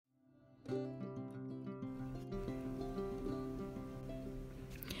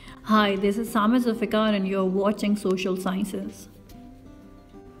Hi, this is Zulfiqar and you're watching Social Sciences.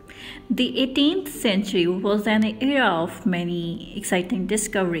 The 18th century was an era of many exciting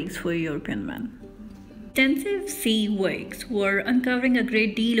discoveries for European men. Extensive sea works were uncovering a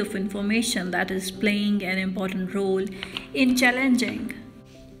great deal of information that is playing an important role in challenging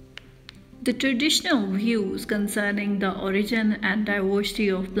the traditional views concerning the origin and diversity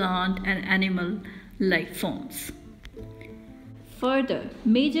of plant and animal life forms. Further,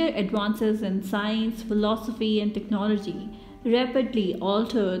 major advances in science, philosophy, and technology rapidly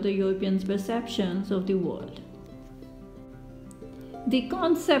altered the Europeans' perceptions of the world. The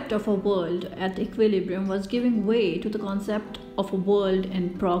concept of a world at equilibrium was giving way to the concept of a world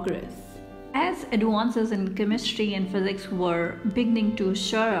in progress. As advances in chemistry and physics were beginning to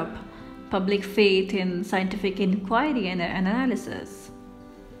stir up public faith in scientific inquiry and analysis,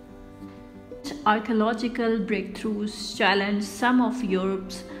 archaeological breakthroughs challenged some of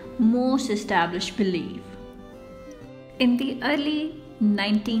Europe's most established beliefs. In the early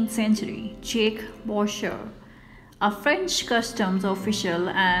 19th century, 𝐞𝐝𝐢𝐧𝐠, a French customs official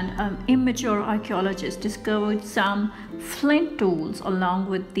and an immature archaeologist, discovered some flint tools along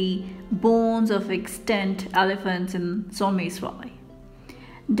with the bones of extant elephants in Saamiya Valley.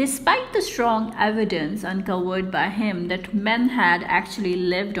 Despite the strong evidence uncovered by him that men had actually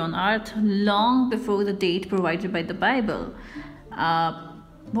lived on earth long before the date provided by the Bible,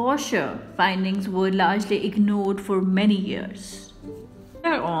 𝐞𝐝𝐢𝐧𝐠 findings were largely ignored for many years.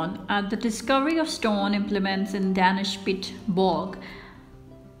 Later on, the discovery of stone implements in Danish pit bog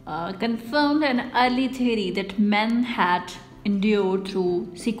confirmed an early theory that men had endured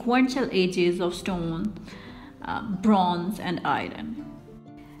through sequential ages of stone, bronze, and iron.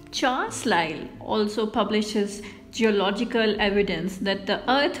 Charles Lyell also publishes geological evidence that the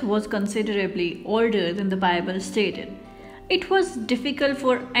earth was considerably older than the Bible stated. It was difficult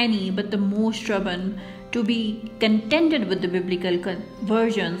for any but the most stubborn to be contented with the biblical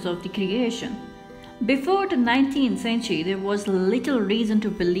versions of the creation. Before the 19th century, there was little reason to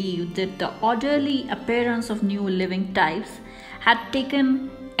believe that the orderly appearance of new living types had taken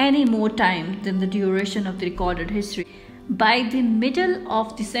any more time than the duration of the recorded history. By the middle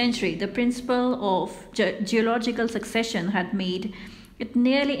of the century, the principle of geological succession had made it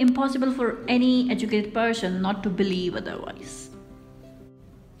nearly impossible for any educated person not to believe otherwise.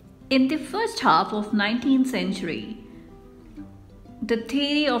 In the first half of 19th century, the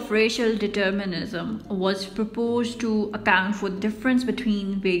theory of racial determinism was proposed to account for the difference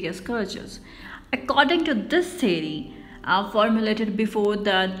between various cultures. According to this theory, formulated before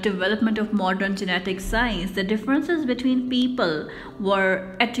the development of modern genetic science, the differences between people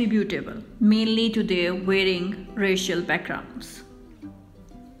were attributable mainly to their varying racial backgrounds.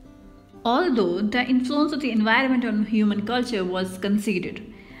 Although the influence of the environment on human culture was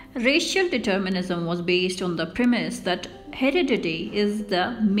conceded, racial determinism was based on the premise that heredity is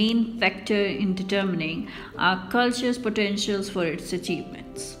the main factor in determining a culture's potentials for its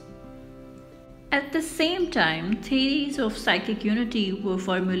achievements. At the same time, theories of psychic unity were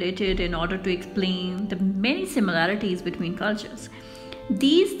formulated in order to explain the many similarities between cultures.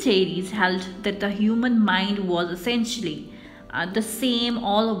 These theories held that the human mind was essentially the same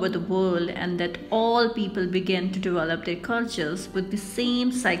all over the world and that all people began to develop their cultures with the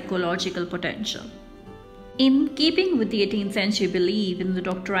same psychological potential. In keeping with the 18th century belief in the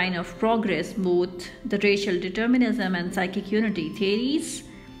doctrine of progress, both the racial determinism and psychic unity theories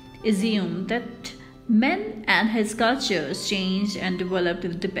assumed that men and his cultures changed and developed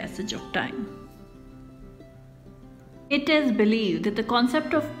with the passage of time. It is believed that the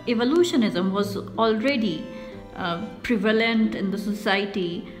concept of evolutionism was already prevalent in the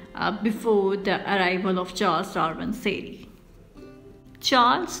society before the arrival of Charles Darwin's theory.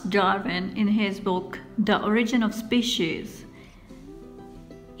 Charles Darwin, in his book The Origin of Species,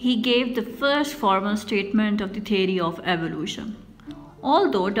 he gave the first formal statement of the theory of evolution.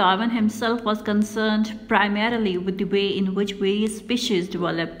 Although Darwin himself was concerned primarily with the way in which various species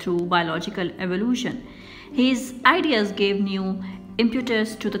developed through biological evolution, his ideas gave new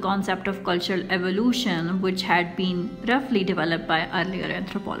impetus to the concept of cultural evolution, which had been roughly developed by earlier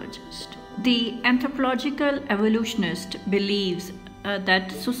anthropologists. The anthropological evolutionist believes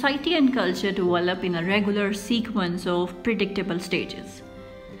that society and culture develop in a regular sequence of predictable stages.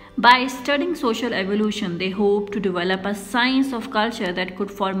 By studying social evolution, they hope to develop a science of culture that could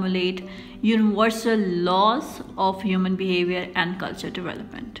formulate universal laws of human behavior and culture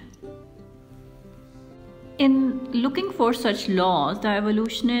development. In looking for such laws, the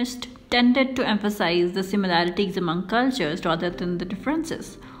evolutionists tended to emphasize the similarities among cultures rather than the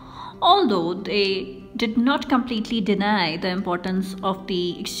differences. Although they did not completely deny the importance of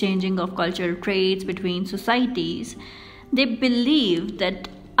the exchanging of cultural traits between societies, they believed that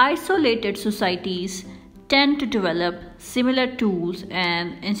isolated societies tend to develop similar tools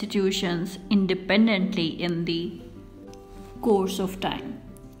and institutions independently in the course of time.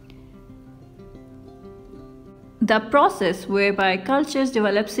 The process whereby cultures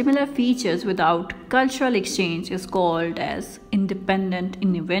develop similar features without cultural exchange is called as independent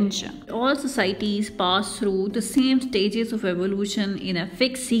invention. All societies pass through the same stages of evolution in a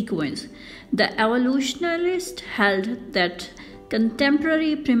fixed sequence. The evolutionists held that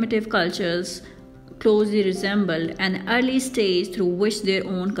contemporary primitive cultures closely resembled an early stage through which their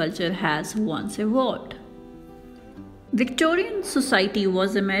own culture has once evolved. Victorian society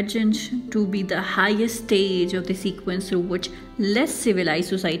was imagined to be the highest stage of the sequence through which less civilized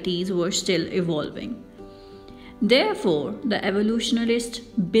societies were still evolving. Therefore, the evolutionists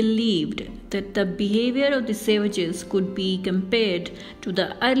believed that the behavior of the savages could be compared to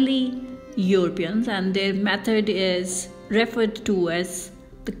the early Europeans, and their method is referred to as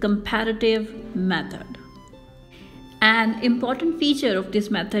the comparative method. An important feature of this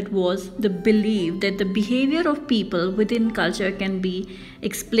method was the belief that the behavior of people within culture can be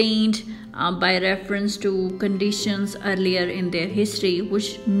explained by reference to conditions earlier in their history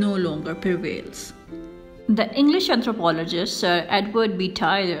which no longer prevails. The English anthropologist Sir Edward B.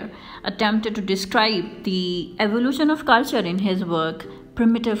 Tylor attempted to describe the evolution of culture in his work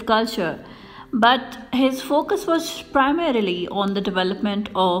Primitive Culture, but his focus was primarily on the development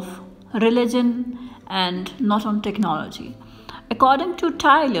of religion and not on technology. According to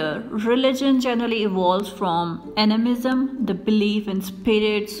Tylor, religion generally evolves from animism, the belief in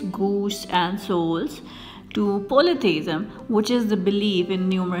spirits, ghosts, and souls, to polytheism, which is the belief in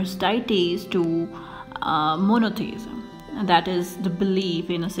numerous deities, to monotheism, and that is the belief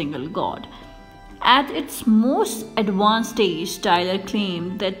in a single god. At its most advanced stage, Tylor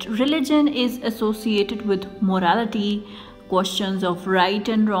claimed that religion is associated with morality. Questions of right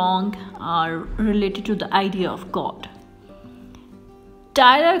and wrong are related to the idea of God.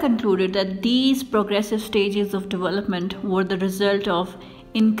 Tylor concluded that these progressive stages of development were the result of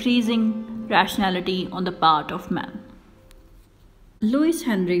increasing rationality on the part of man. Lewis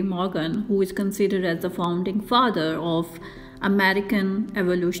Henry Morgan, who is considered as the founding father of American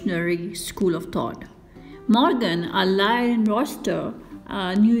evolutionary school of thought. Morgan, a lawyer in Rochester,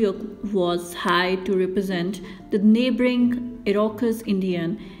 New York, was hired to represent the neighboring Iroquois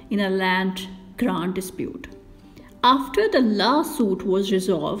Indian in a land grant dispute. After the lawsuit was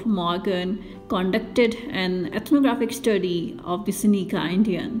resolved, Morgan conducted an ethnographic study of the Seneca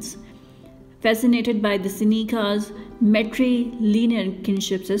Indians. Fascinated by the Senecas' matrilineal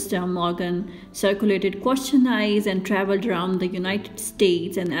kinship system, Morgan circulated questionnaires and traveled around the United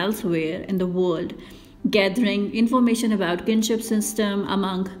States and elsewhere in the world, gathering information about kinship system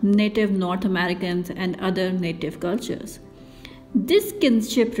among native North Americans and other native cultures. This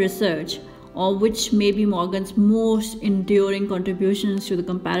kinship research, which may be Morgan's most enduring contributions to the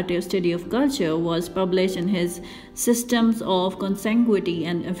comparative study of culture, was published in his Systems of Consanguinity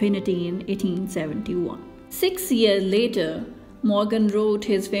and Affinity in 1871. 6 years later, Morgan wrote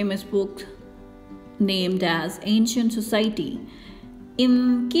his famous book named as Ancient Society.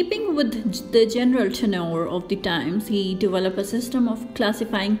 In keeping with the general tenor of the times, he developed a system of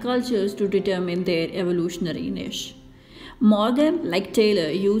classifying cultures to determine their evolutionary niche. Morgan, like Taylor,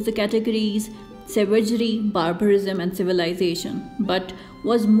 used the categories savagery, barbarism, and civilization, but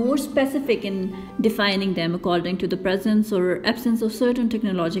was more specific in defining them according to the presence or absence of certain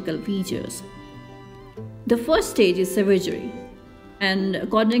technological features. The first stage is savagery, and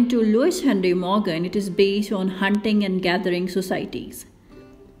according to Lewis Henry Morgan, it is based on hunting and gathering societies.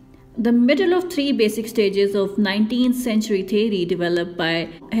 The middle of three basic stages of 19th century theory developed by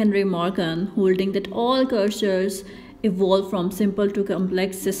Henry Morgan, holding that all cultures evolve from simple to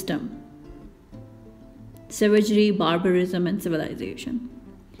complex system: savagery, barbarism, and civilization.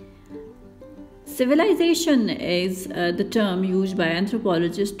 Civilization is the term used by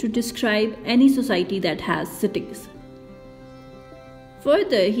anthropologists to describe any society that has cities.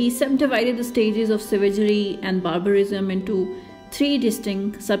 Further, he subdivided the stages of savagery and barbarism into three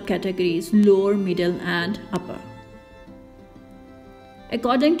distinct subcategories: lower, middle, and upper.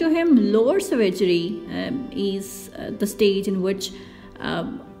 According to him, lower savagery is the stage in which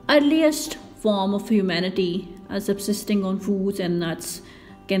earliest form of humanity subsisting on foods and nuts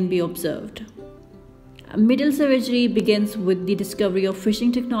can be observed. Middle savagery begins with the discovery of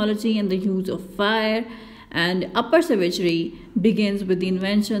fishing technology and the use of fire, and upper savagery begins with the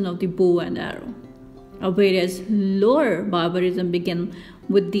invention of the bow and arrow. Whereas lower barbarism began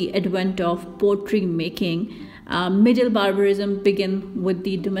with the advent of pottery making. Middle barbarism began with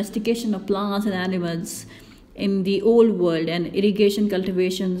the domestication of plants and animals in the old world and irrigation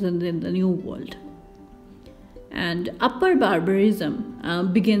cultivations in the new world. And upper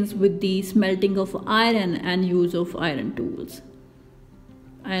barbarism begins with the smelting of iron and use of iron tools.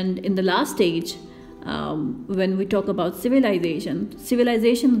 And in the last stage, when we talk about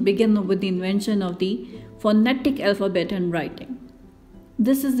civilization begin with the invention of the phonetic alphabet and writing.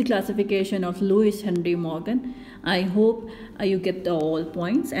 This is the classification of Lewis Henry Morgan. I hope you get all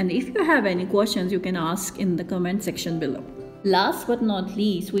points, and if you have any questions, you can ask in the comment section below. Last but not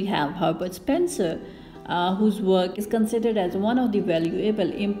least, we have Harper Spencer, whose work is considered as one of the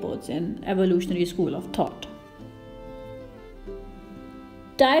valuable inputs in evolutionary school of thought.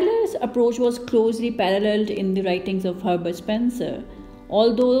 Tyler's approach was closely paralleled in the writings of Harper Spencer,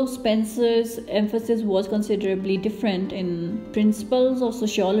 although Spencer's emphasis was considerably different in principles of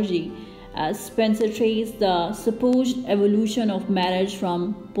sociology, as Spencer traced the supposed evolution of marriage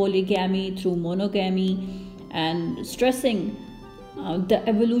from polygamy through monogamy and stressing the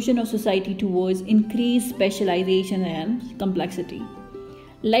evolution of society towards increased specialization and complexity.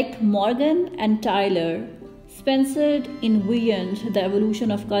 Like Morgan and Tyler, Spencer envisioned the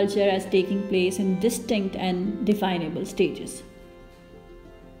evolution of culture as taking place in distinct and definable stages.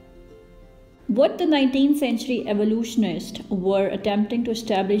 What the 19th century evolutionists were attempting to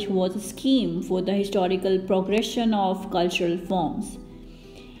establish was a scheme for the historical progression of cultural forms.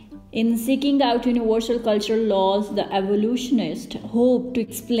 In seeking out universal cultural laws, the evolutionists hoped to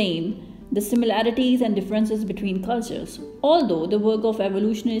explain the similarities and differences between cultures. Although the work of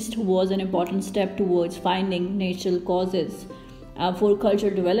evolutionists was an important step towards finding natural causes for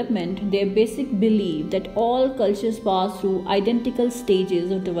cultural development, their basic belief that all cultures pass through identical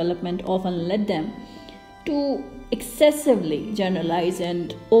stages of development often led them to excessively generalized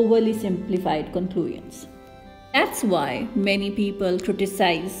and overly simplified conclusions. That's why many people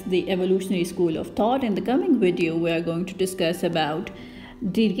criticize the evolutionary school of thought. In the coming video, we are going to discuss about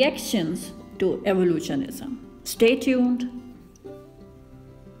the reactions to evolutionism. Stay tuned.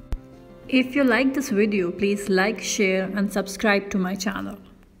 If you like this video, please like, share and subscribe to my channel.